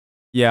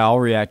Yeah, I'll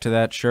react to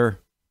that, sure.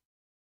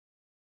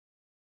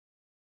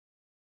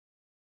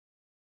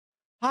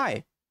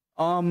 Hi.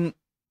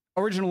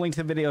 Original link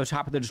to the video,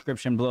 top of the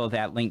description, below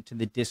that link to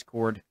the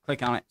Discord.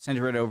 Click on it, send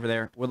it right over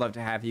there. Would love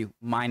to have you.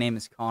 My name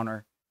is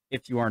Connor.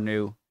 If you are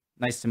new,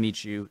 nice to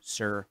meet you,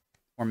 sir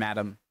or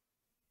madam.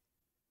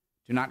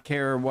 Do not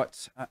care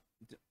what.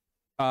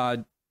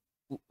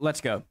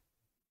 Let's go.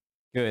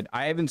 Good.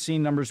 I haven't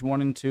seen numbers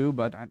 1 and 2,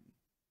 but there's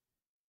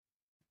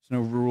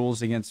no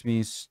rules against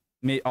me.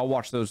 I'll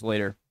watch those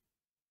later.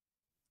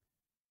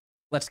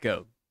 Let's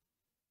go.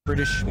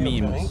 British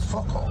memes.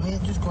 Fuck off,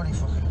 man. Just got any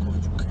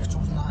fucking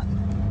crystals and that.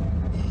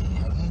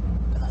 Okay?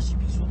 And that should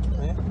be sorted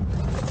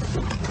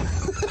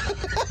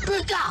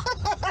out.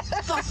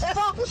 For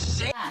fuck's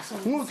sake!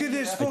 Look at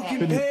this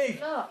fucking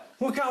pig!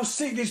 Look how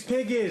sick this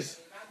pig is!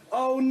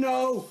 Oh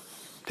no!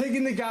 Pig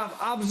in the gaff,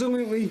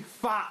 absolutely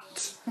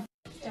fat!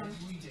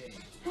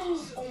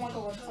 Oh my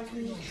god, I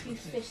can literally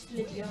fist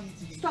Lydia.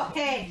 Stop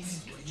it!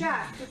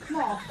 Jack, come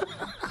on.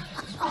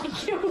 I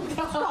killed her.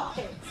 Stop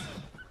it!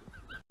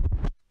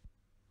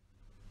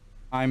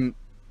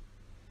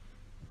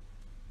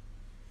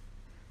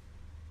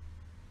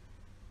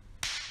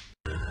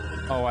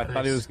 Oh, I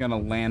thought he was gonna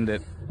land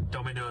it.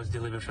 Domino's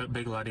deliver for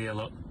big lad here,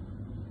 look.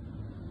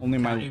 Only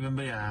my. Can't even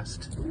be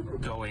asked.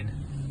 Going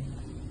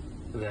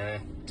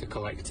there to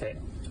collect it.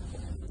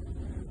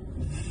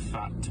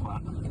 Fat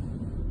twat.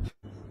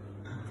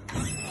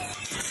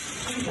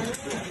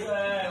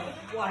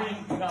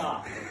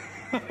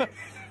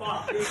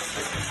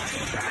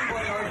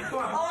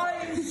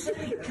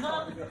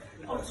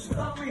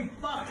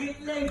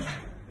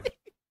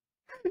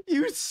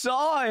 You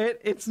saw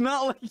it. It's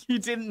not like you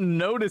didn't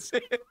notice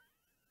it.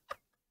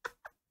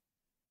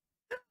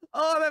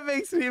 Oh, that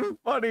makes it even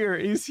funnier.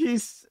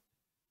 He's.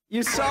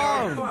 You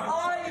saw him.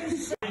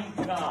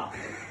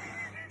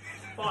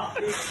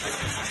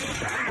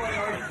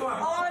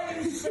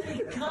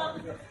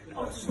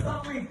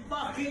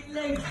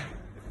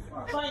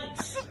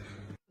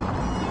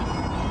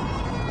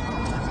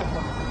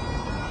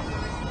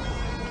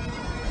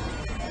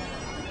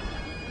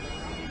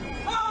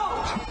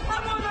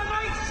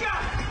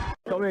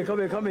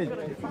 Come in.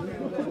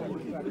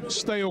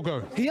 Stay or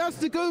go. He has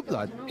to go,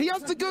 blood. He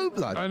has to go,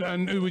 blood.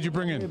 And who would you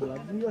bring in?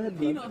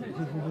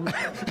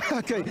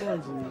 Okay.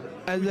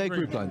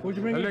 Allegri, blood. Would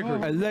you bring in?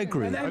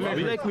 Allegri.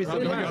 Allegri.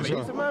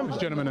 This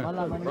gentleman here.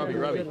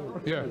 Robbie.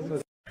 Yeah.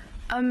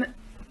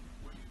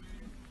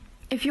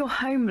 If you're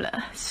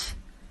homeless,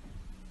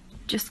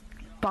 just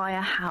buy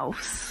a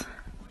house.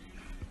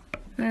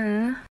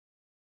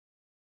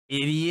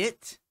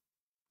 Idiot.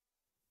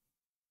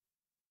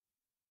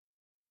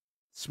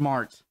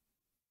 Smart.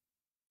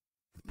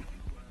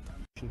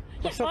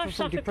 I suffer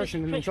from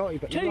depression and anxiety,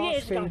 but 2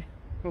 years ago.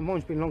 Well,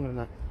 mine's been longer than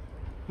that.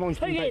 Mine's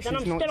 2 been years, and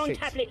I'm since still on 96,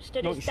 tablets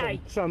to this 97.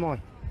 day. So am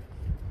I.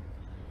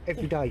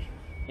 Every day.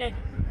 Yeah,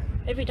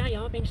 every day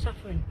I've been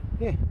suffering.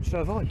 Yeah, so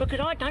have I. Because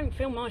I don't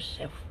feel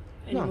myself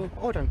anymore.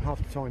 No, I don't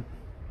half the time.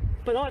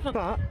 But I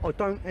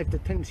don't have the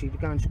tendency to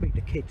go and speak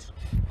to kids.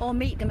 Or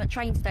meet them at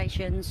train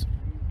stations.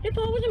 If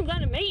I wasn't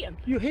going to meet them.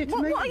 You're here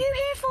to meet What are you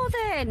here for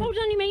then? I was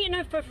only meeting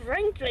her for a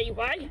friendly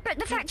way. But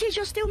the fact is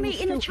you're still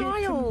meeting You're a still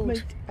here to child.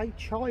 meet a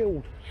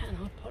child. Yeah, and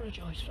I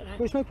apologise for that.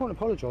 There's no point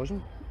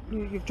apologising.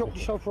 You've dropped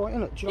yourself right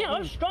in it. Do you know Yeah, what I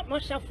I've mean? dropped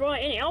myself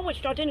right in it. I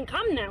wished I didn't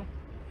come now.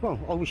 Well,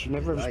 I wish you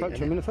never ever spoke to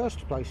him in the first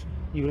place.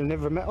 You would have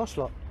never met us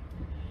lot.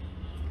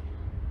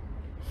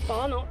 But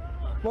I'm not.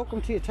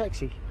 Welcome to your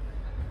taxi.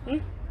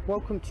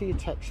 Welcome to your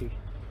taxi.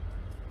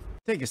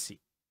 Take a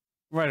seat.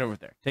 Right over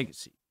there. Take a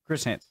seat.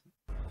 Chris Hansen.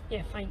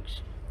 Yeah,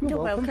 thanks.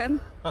 You're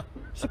welcome.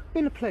 It's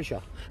been a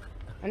pleasure.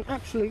 An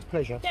absolute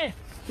pleasure. Yeah.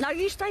 No,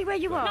 you stay where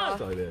you are.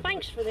 No,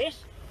 thanks for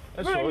this.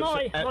 Ruined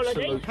my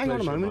holiday. Hang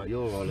on a moment.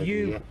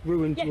 You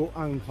ruined your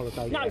own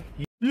holiday. No.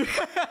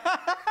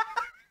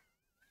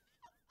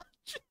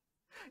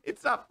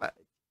 It's not bad.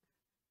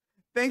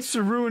 Thanks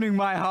for ruining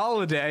my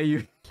holiday.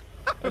 You.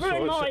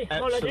 Ruined my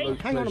holiday.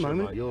 Hang on a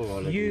moment.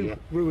 You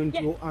ruined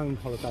your own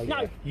holiday.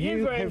 No,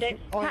 you ruined it.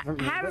 I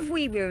haven't How have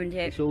we ruined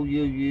it? It's all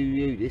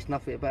you. There's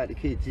nothing about the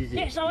kids, is it?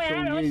 Yes, I It's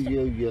all am.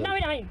 you. No,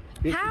 it ain't.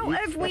 How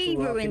have we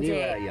ruined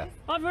it?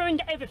 I've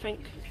ruined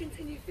everything.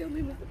 Continue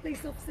filming with the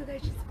police officer there.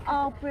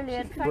 Oh,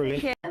 brilliant.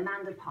 Thank you.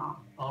 Amanda Park.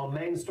 Our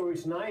main story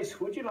tonight,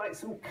 would you like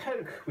some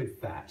coke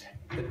with that?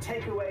 The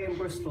takeaway in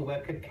Bristol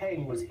where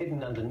cocaine was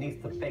hidden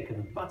underneath the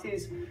bacon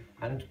butties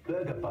and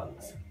burger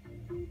buns.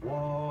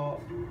 What?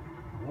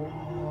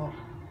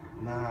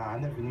 Nah, I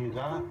never knew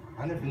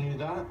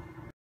that.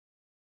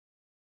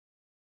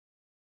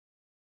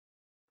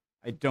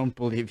 I don't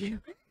believe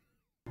you.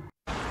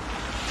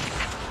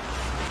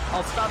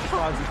 I'll stop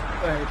pausing.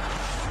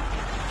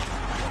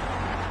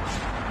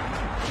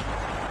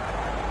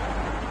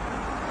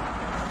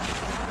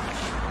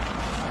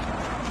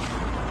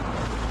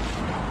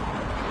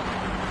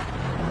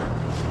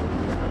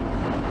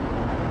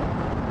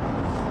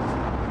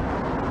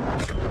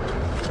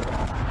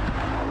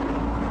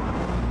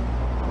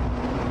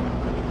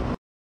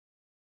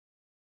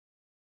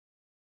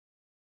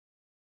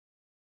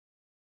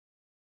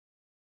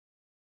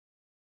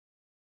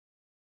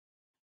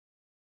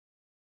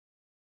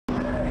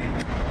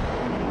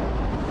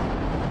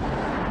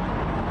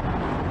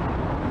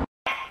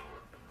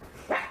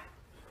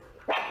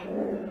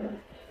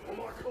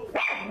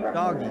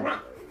 Doggy.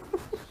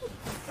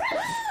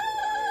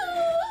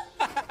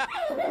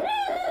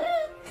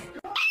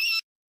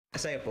 I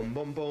say a bum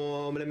bum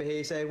bum, let me hear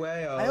you say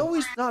way. I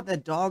always thought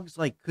that dogs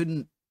like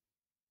couldn't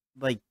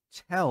like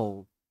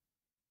tell,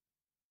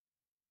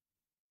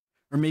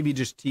 or maybe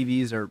just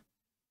TVs are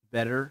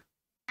better.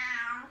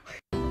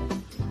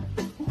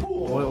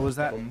 What was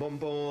that? Bum bum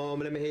bum,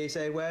 let me hear you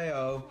say way.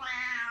 Oh,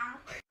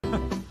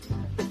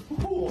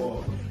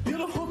 you're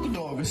the hot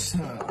dog,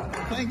 sir.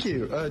 Thank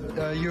you.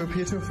 You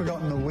appear to have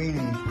forgotten the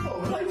weenie.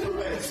 Oh, right to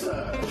bed,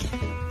 sir.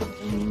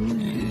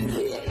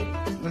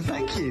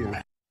 Thank you.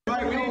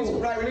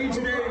 Right, we need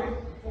to do.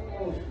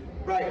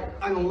 Right,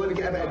 hang on, let me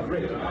get a better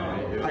grip.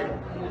 Right.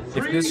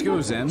 If this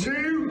goes in.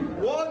 2,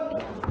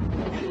 1.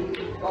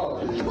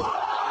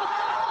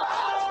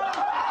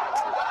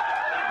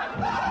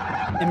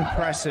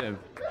 Impressive.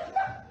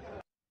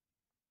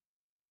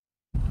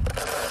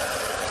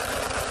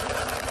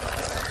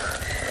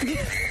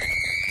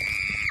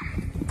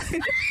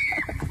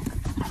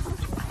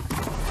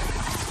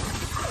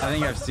 I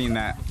think I've seen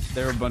that.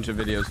 There are a bunch of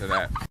videos of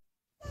that.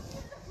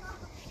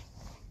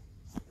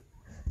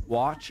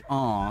 Watch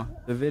on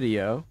the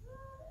video.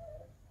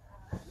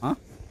 Huh?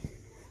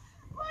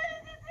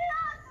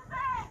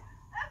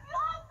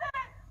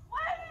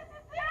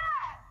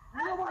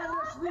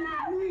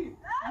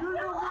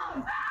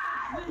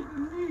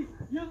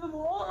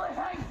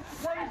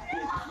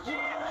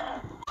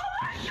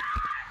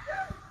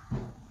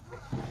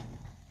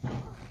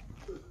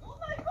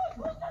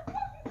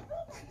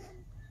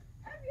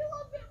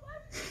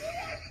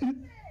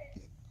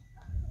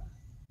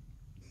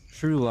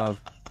 True love.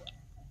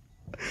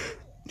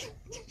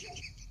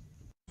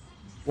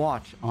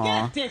 Watch.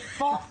 Get the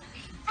fuck!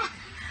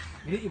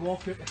 You need to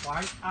walk out the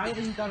flank.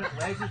 Eileen done it,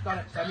 Leslie's done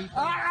it, Timmy's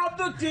done it. I'm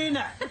not doing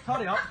it!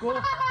 Hurry up,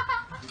 go.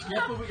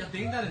 Careful what you're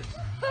doing, Darren.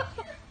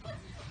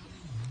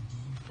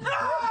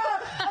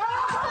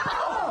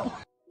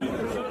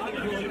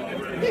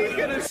 He's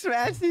gonna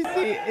smash his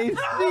Steve.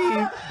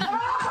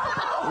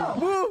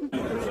 Woo!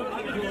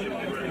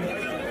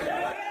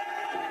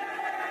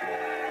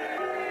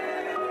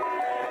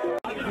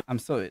 I'm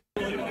so it.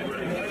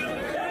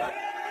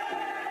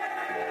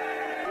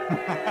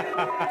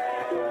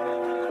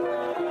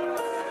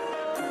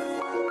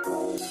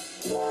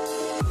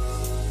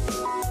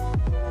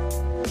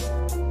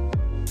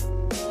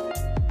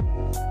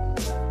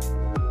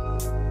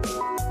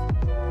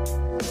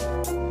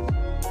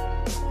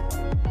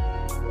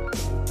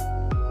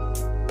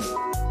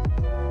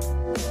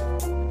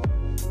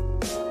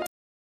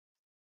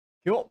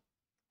 Cool.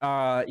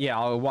 Yeah,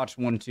 I'll watch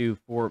 1, 2,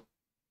 4,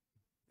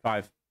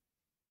 5.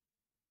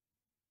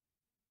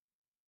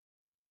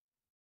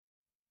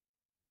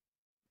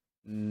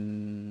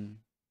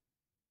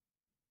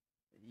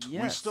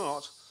 Yes. We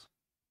start.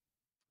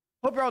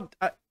 Hope y'all.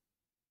 I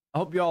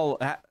hope y'all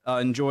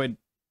enjoyed,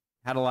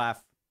 had a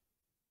laugh.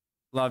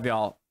 Love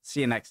y'all. See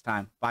you next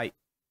time. Bye.